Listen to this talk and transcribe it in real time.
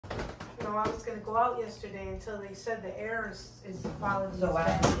know, I was going to go out yesterday until they said the air is quality. So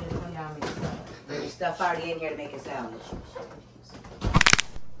why don't you just come down and make stuff? There's stuff already in here to make a salad.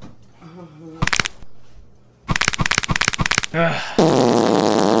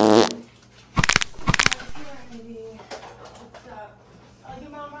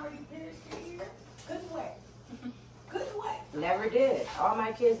 Never did. All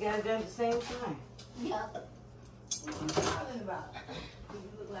my kids got it done at the same time. Yep. What are you talking about? Do you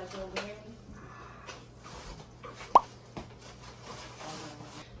look like you're wearing?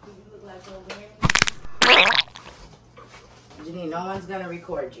 Do you look like you're wearing? Janine, no one's gonna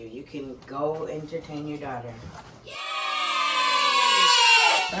record you. You can go entertain your daughter.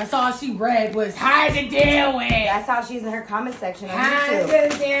 That's all she read was hard to deal with. That's how she's in her comment section on Hard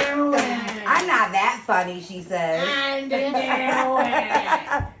YouTube. to deal with. I'm not that funny, she says. Hard to deal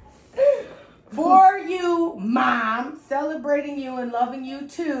with. For you, Mom, celebrating you and loving you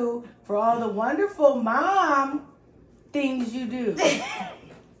too for all the wonderful mom things you do.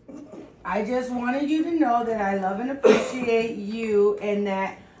 I just wanted you to know that I love and appreciate you and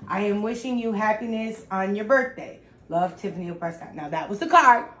that I am wishing you happiness on your birthday. Love, Tiffany Prescott. Now, that was the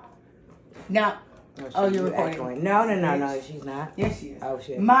card. Now, you're recording. No, she's not. Yes, she is. Oh,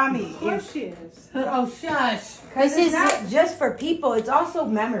 shit. Mommy. Yes, she is. Oh, shush. Because it's not just for people. It's also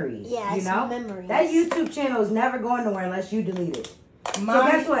memories. Yeah, you know? memories. That YouTube channel is never going nowhere unless you delete it.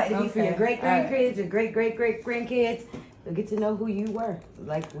 Mommy, so guess what? It'd be for your okay. great-grandkids, your great-great-great-grandkids. They'll get to know who you were.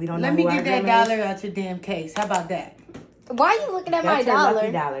 Like, we don't know Let me who get our that grandma is. dollar out your damn case. How about that? Why are you looking at That's my your dollar?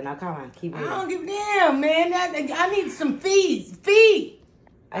 lucky dollar. Now, come on. Keep I reading. don't give a damn, man. I need some fees. Fee.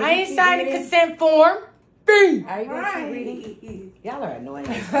 I ain't signed a consent form. Fee. Are you going to keep reading? Y'all are annoying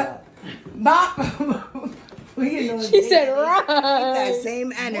as fuck. Bob. We annoying. She said, Keep that right.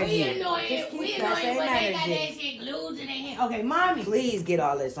 same energy. We annoying. Just keep We that annoying, same but they got that energy. shit glued to their hand. Okay, Mommy. Please get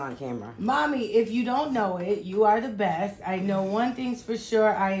all this on camera. Mommy, if you don't know it, you are the best. I know one thing's for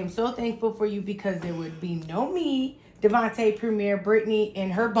sure. I am so thankful for you because there would be no me, Devontae, Premier, Brittany,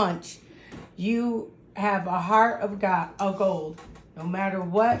 and her bunch. You have a heart of gold. No matter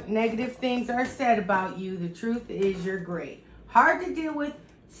what negative things are said about you, the truth is you're great. Hard to deal with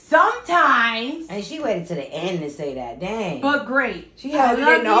sometimes, And she waited to the end to say that. Dang. but great. She held I it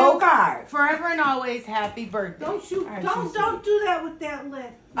love in the you. whole card. Forever and always, happy birthday. Don't you? All right, Don't do that with that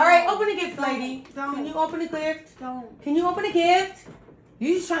lip. All right, open the gift, lady. Don't. Can you open the gift? Don't. Can you open a gift?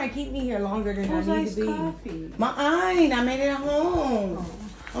 You just trying to keep me here longer than Who's I need iced to be. coffee? Mine. I made it at home.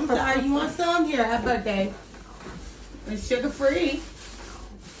 Oh. I'm sorry. You want some? Here, happy birthday. It's sugar free.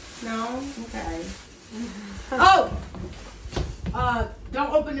 No? Okay. Oh!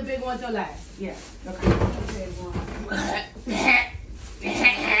 Don't open the big one till last. Yeah. Okay.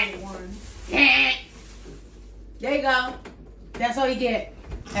 Okay, one. There you go. That's all you get.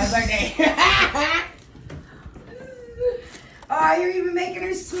 Happy birthday. Oh, you're even making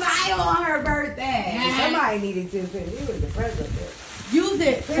her smile on her birthday. Somebody needed to put you with the present there. Use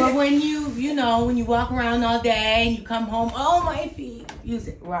it for when when you walk around all day and you come home. Oh, my feet. Use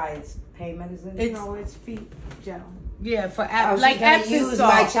it. Why? It's pain medicine? No, it's feet gel. Yeah, for she's gonna Epsom use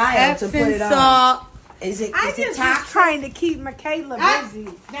salt. my child to put it on. Salt. Is it? I Is it just was toxic? trying to keep Michaela busy.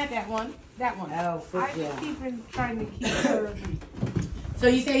 Not that one. That one. Oh, I fuck yeah. just trying to keep her. So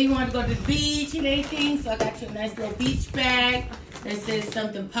you say you want to go to the beach and everything. So I got you a nice little beach bag that says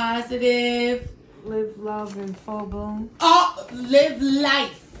something positive. Live love in full bloom. Oh, live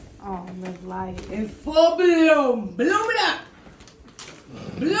life Oh, live life. in full bloom. Bloom it up.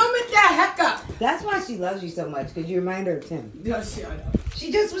 Bloom it the heck up. That's why she loves you so much, because you remind her of Tim. No, shut up.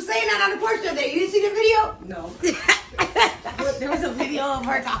 She just was saying that on the porch the other day. You didn't see the video? No. There was a video of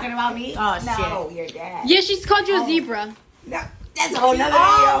her talking about me. Oh, No, shit. your dad. Yeah, she's called you a zebra. No, that's a whole nother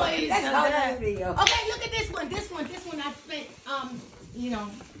Always video. That's a does whole that. nother video. Okay, look at this one. This one I spent,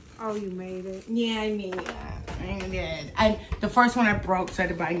 Oh, you made it. yeah, I mean, I did. The first one I broke, so I had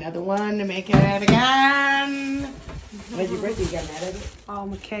to buy another one to make it again. When's your birthday? You got mad at it? Oh,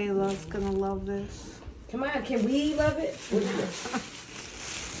 Michaela's gonna love this. Come on, can we love it? What's this?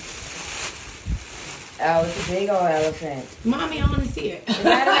 Oh, it's a big old elephant. Mommy, I want to see it. Is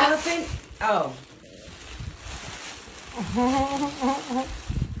that an elephant? Oh.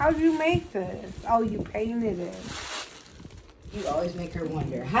 How'd you make this? Oh, you painted it. You always make her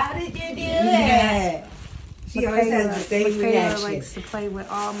wonder, how did you do it? She always has the same Michaela reaction. likes to play with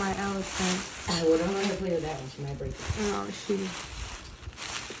all my elephants. I would not want to play with that one for my birthday. Oh,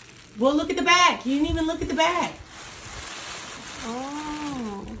 she. Well, look at the back. You didn't even look at the back.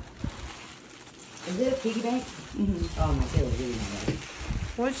 Oh. Is it a piggy bank? Mm-hmm. Oh, Michaela's really gonna love it.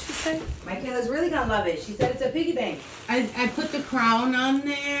 What'd she say? Michaela's really gonna love it. She said it's a piggy bank. I put the crown on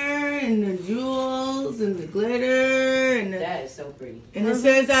there and pretty. And it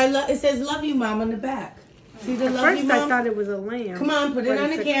says it says love you mom on the back. See the love you First I mom? thought it was a lamb. Come on, put it but on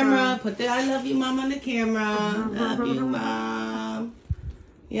it's the a camera. crown. Put the I love you mom on the camera. Love you mom.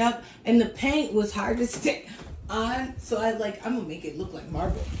 Yep. And the paint was hard to stick on, so I'm gonna make it look like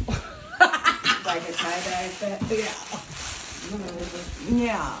marble. Like a tie-dye effect. Yeah.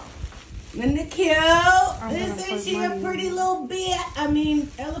 Yeah. Isn't it cute? Isn't she a pretty little elephant?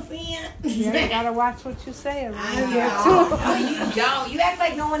 Yeah, you gotta watch what you say. I know. No, you don't. You act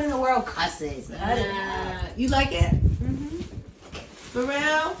like no one in the world cusses. You like it? Mm-hmm. For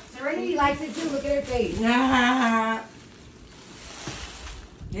real? Serenity likes it too. Look at her face.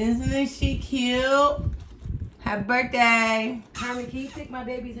 Isn't she cute? Happy birthday. Carmen, can you pick my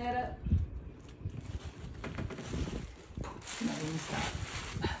baby's head up? No, let me stop.